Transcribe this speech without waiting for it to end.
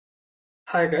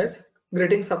Hi guys,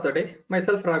 greetings of the day.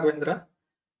 Myself Raghavendra.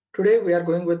 Today we are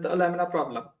going with a lamina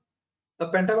problem. A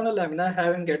pentagonal lamina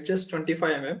having edges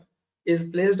 25 mm is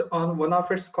placed on one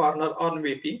of its corner on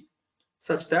VP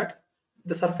such that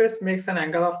the surface makes an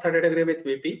angle of 30 degree with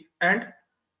VP and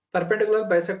perpendicular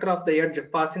bisector of the edge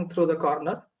passing through the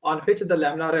corner on which the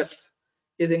lamina rests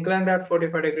is inclined at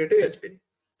 45 degree to HP.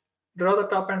 Draw the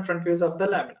top and front views of the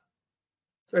lamina.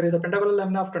 So it is a pentagonal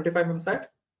lamina of 25 mm side.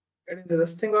 It is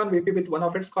resting on VP with one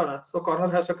of its corners, so corner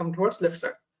has to come towards left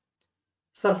side.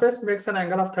 Surface makes an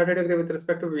angle of 30 degree with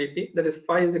respect to VP, that is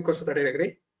phi is equal to 30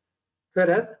 degree,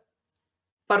 whereas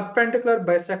perpendicular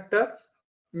bisector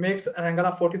makes an angle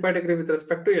of 45 degree with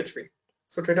respect to HP.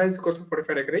 So theta is equal to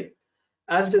 45 degree.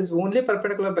 As it is only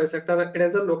perpendicular bisector, it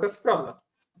is a locus problem.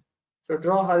 So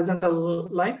draw a horizontal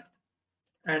line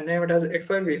and name it as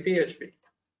XY VP HP.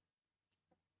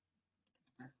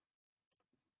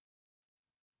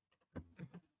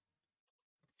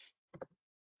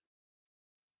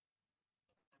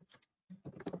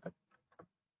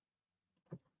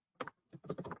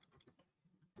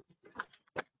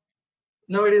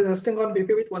 Now it is resting on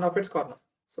VP with one of its corner.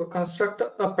 So construct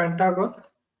a pentagon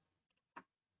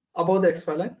above the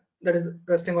XY line that is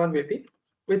resting on VP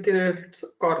with its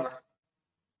corner.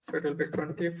 So it will be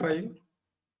 25,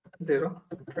 0,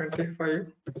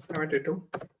 25, 72,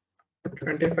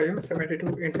 25, 72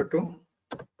 into 2,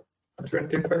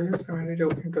 25, 72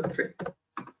 into 3.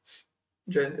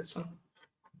 Join this one.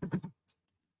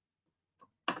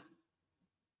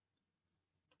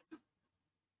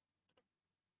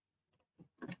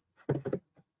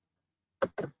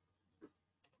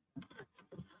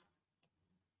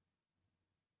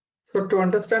 So to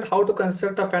understand how to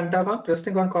construct a pentagon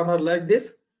resting on corner like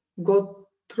this, go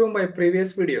through my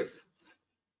previous videos.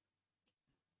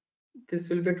 This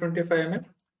will be 25 mm,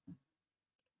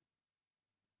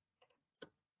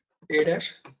 A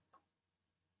dash,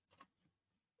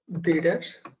 B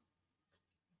dash,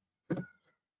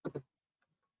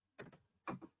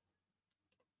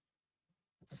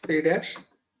 C dash,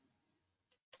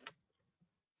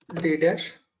 D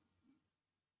dash,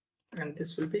 and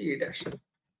this will be E dash.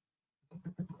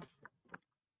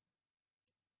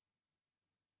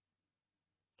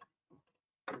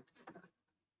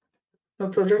 Now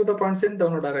project the points in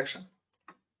downward direction.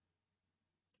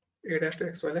 A dash to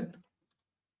XY line,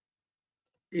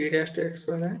 E dash to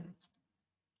XY line,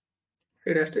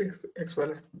 C dash to XY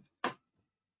line.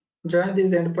 Join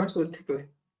these endpoints with thick line.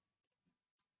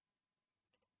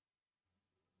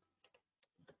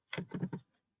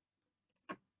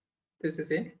 This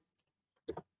is A.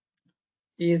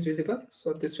 E is visible,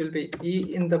 so this will be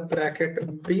E in the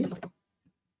bracket B,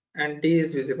 and D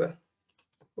is visible.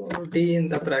 So D in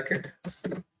the bracket C.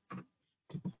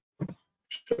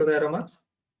 Show the arrow marks.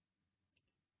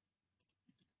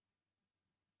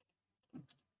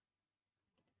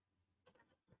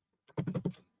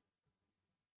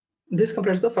 This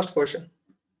completes the first position.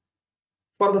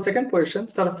 For the second position,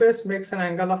 surface makes an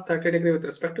angle of 30 degree with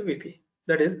respect to VP.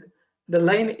 That is, the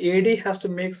line AD has to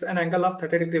make an angle of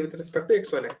 30 degree with respect to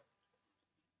XY line.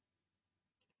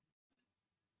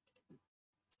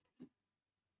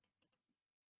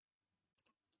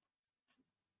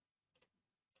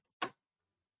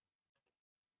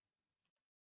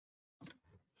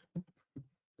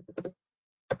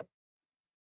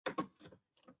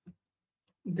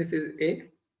 This is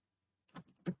A,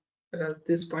 whereas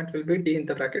this point will be D in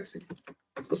the bracket C.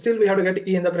 So still we have to get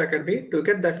E in the bracket B. To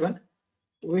get that one,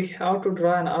 we have to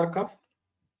draw an arc of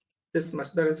this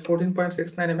much, that is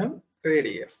 14.69 mm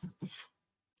radius.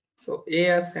 So A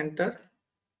as center,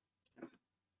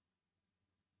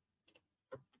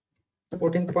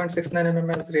 14.69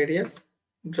 mm as radius,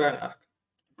 draw an arc.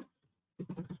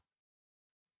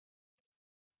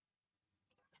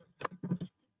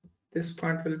 This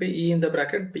point will be E in the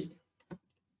bracket B.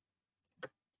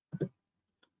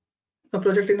 Now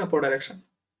project in upward direction.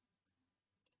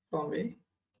 From A,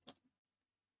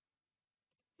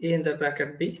 E in the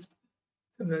bracket B,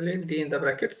 similarly D in the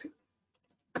bracket C.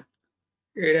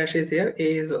 A dash is here,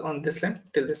 A is on this line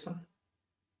till this one.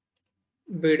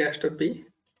 B dash to B,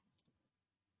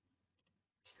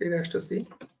 C dash to C,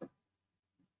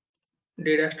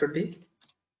 D dash to D,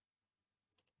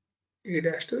 E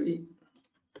dash to E.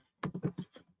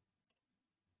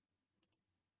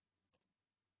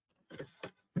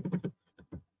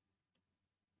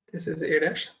 This is A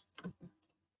dash,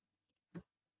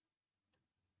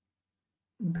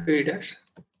 B dash,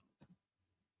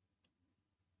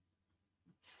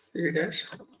 C dash,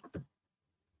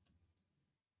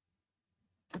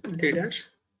 D dash,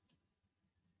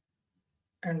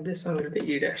 and this one will be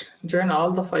E dash. Join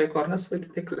all the 5 corners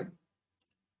with thick line.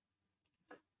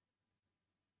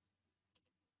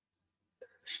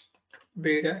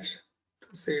 B dash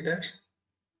to C dash,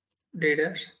 D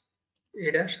dash,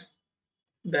 E dash,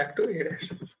 back to A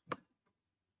dash.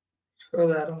 Show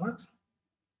the arrow marks.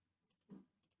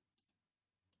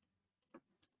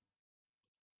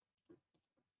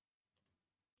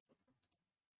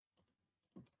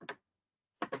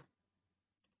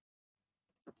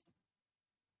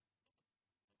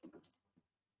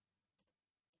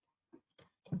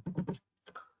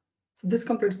 So this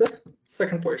completes the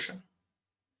second position.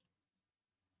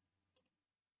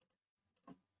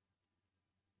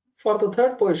 For the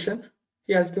third position,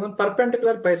 he has given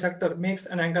perpendicular bisector makes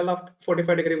an angle of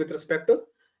 45 degree with respect to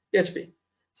HP.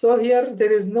 So here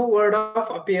there is no word of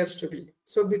appears to be.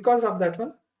 So because of that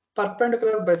one,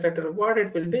 perpendicular bisector, what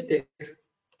it will be there.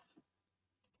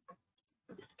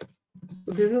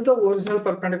 So this is the original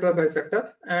perpendicular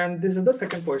bisector, and this is the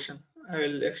second position. I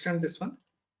will extend this one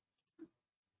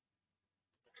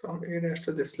from A dash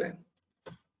to this line.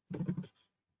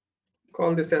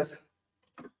 Call this as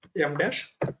M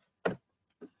dash,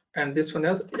 and this one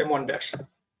as M1 dash.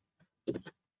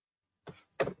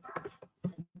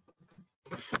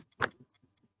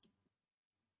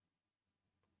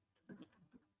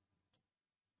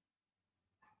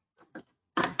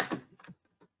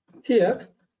 Here,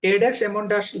 A dash M1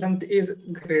 dash length is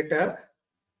greater.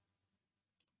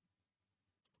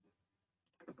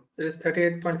 It is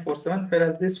 38.47,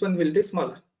 whereas this one will be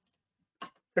smaller,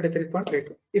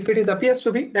 33.82. If it is appears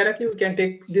to be directly, we can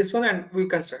take this one and we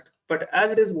construct. But as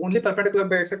it is only perpendicular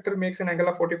bisector makes an angle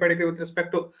of 45 degree with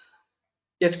respect to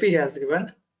HP he has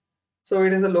given. So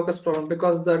it is a locus problem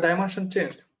because the dimension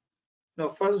changed. Now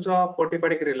first draw 45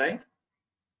 degree line.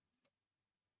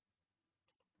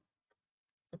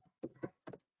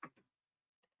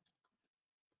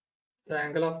 The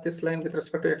angle of this line with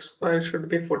respect to XY should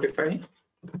be 45.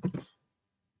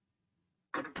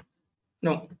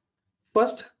 No,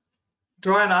 first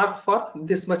draw an arc for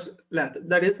this much length,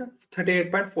 that is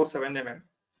 38.47 mm.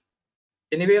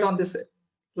 Anywhere on this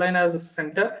line as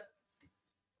center,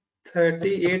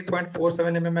 38.47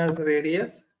 mm as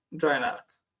radius, draw an arc.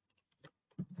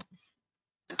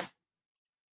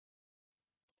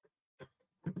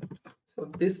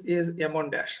 So this is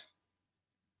M1 dash.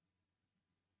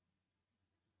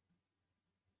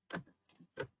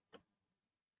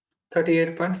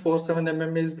 .47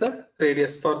 mm is the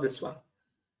radius for this one.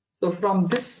 So from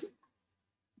this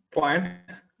point,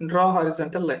 draw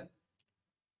horizontal line.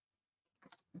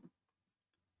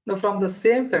 Now from the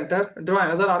same center, draw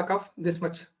another arc of this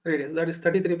much radius, that is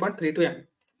 33.32 mm.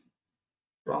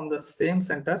 From the same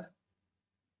center,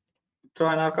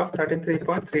 draw an arc of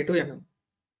 33.32 mm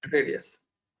radius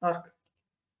arc.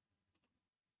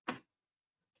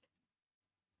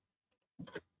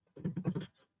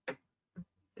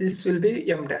 This will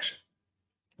be M dash.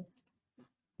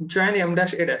 Join M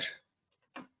dash A dash.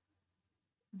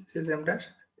 This is M dash.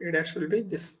 A dash will be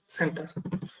this center.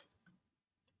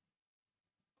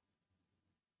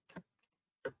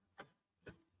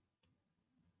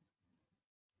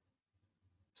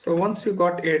 So once you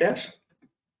got A dash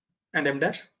and M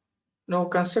dash, now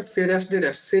construct C dash D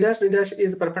dash. C dash D dash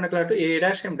is perpendicular to A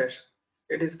dash M dash.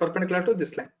 It is perpendicular to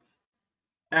this line.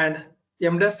 And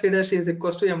M dash C dash is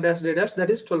equals to M dash D dash, that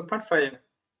is 12.5 mm.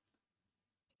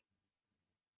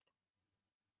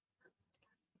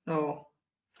 Now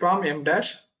from M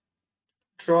dash,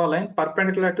 draw a line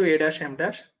perpendicular to A dash M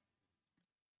dash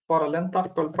for a length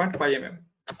of 12.5 mm.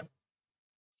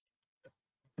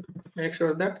 Make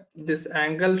sure that this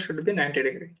angle should be 90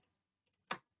 degree.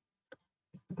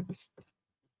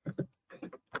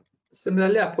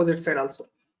 Similarly, opposite side also.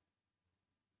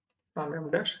 From M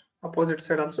dash, opposite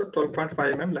side also 12.5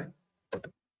 mm line.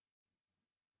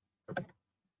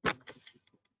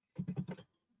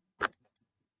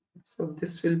 So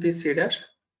this will be C dash,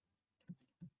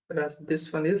 whereas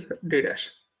this one is D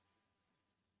dash.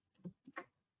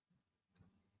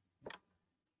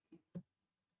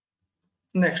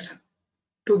 Next,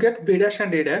 to get B dash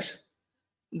and D dash,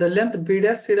 the length B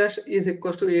dash C dash is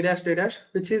equals to E dash D dash,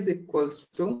 which is equals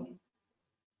to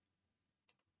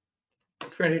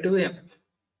 22 mm.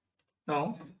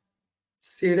 Now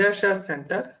C dash as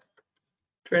center,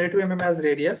 22 mm as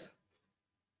radius,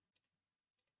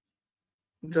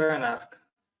 draw an arc.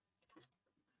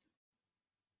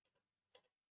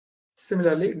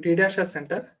 Similarly, D dash as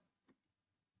center,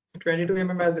 22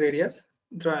 mm as radius,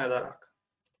 draw another arc.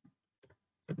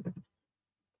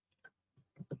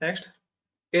 Next,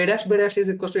 A dash B dash is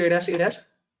equals to A dash E dash.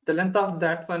 The length of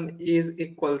that one is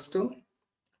equals to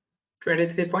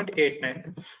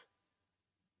 23.89.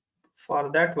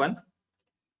 For that one,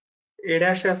 A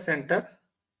dash as center,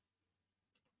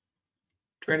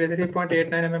 23.89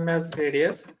 mm as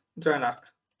radius, join arc.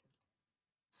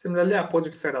 Similarly,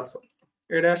 opposite side also.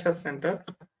 A dash as center,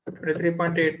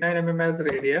 23.89 mm as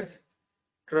radius,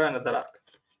 draw another arc.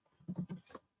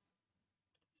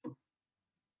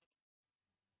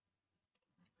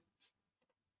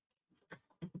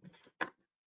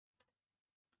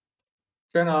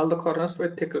 Join all the corners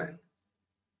with thick line.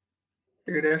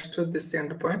 A dash to this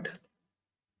end point,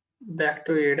 back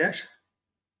to A dash,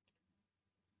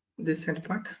 this end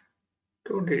point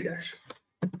to D dash.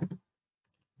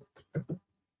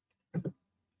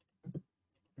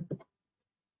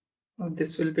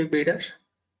 This will be B dash,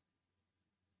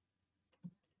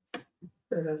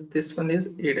 whereas this one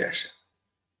is E dash.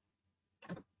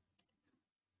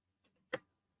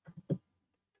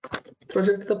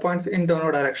 Project the points in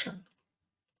downward direction.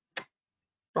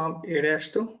 From A dash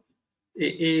to A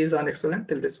is on X line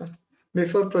till this one.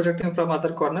 Before projecting from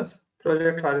other corners,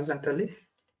 project horizontally.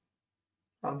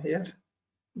 From here,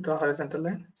 draw horizontal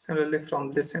line. Similarly,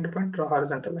 from this end point, draw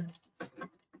horizontal line.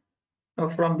 Now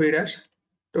from B dash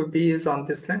to B is on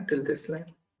this line till this line.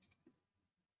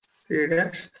 C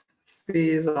dash,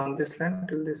 C is on this line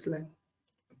till this line.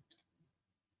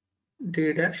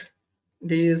 D dash,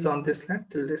 D is on this line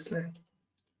till this line.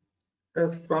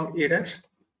 Thus from E dash,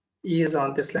 E is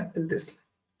on this line till this line.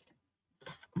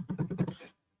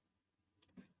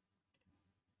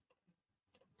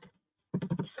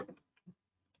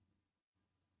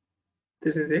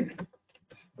 This is A,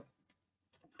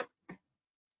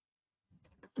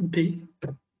 B,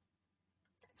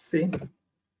 C,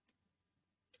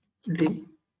 D,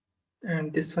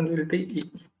 and this one will be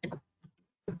E.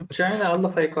 Join all the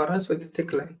 5 corners with a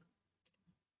thick line.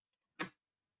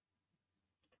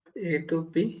 A to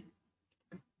B,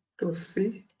 to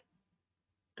C,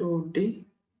 to D,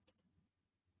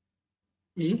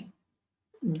 E,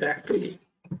 back to E.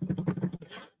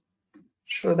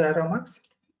 Show the arrow marks.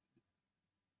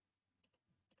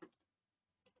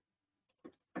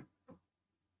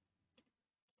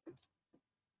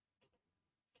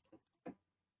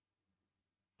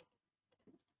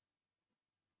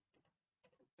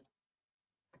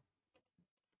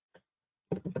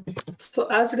 So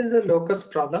as it is a locus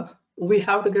problem, we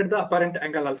have to get the apparent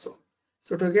angle also.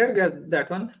 So to get that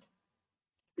one,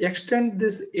 extend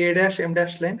this A dash M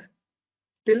dash line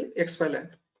till XY line.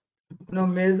 Now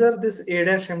measure this A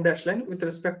dash M dash line with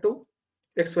respect to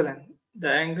XY line.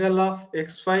 The angle of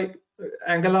XY,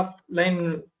 angle of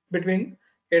line between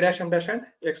A dash M dash and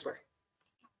XY.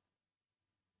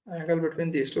 Angle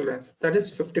between these two lines, that is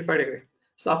 55 degree.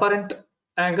 So apparent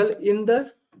angle in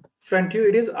the front view,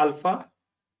 it is alpha.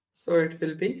 So it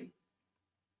will be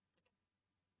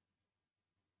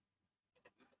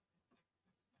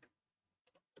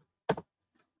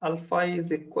alpha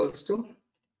is equals to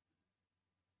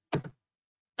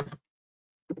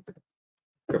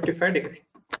 55 degree.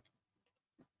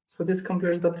 So this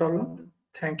completes the problem.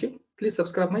 Thank you. Please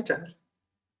subscribe my channel.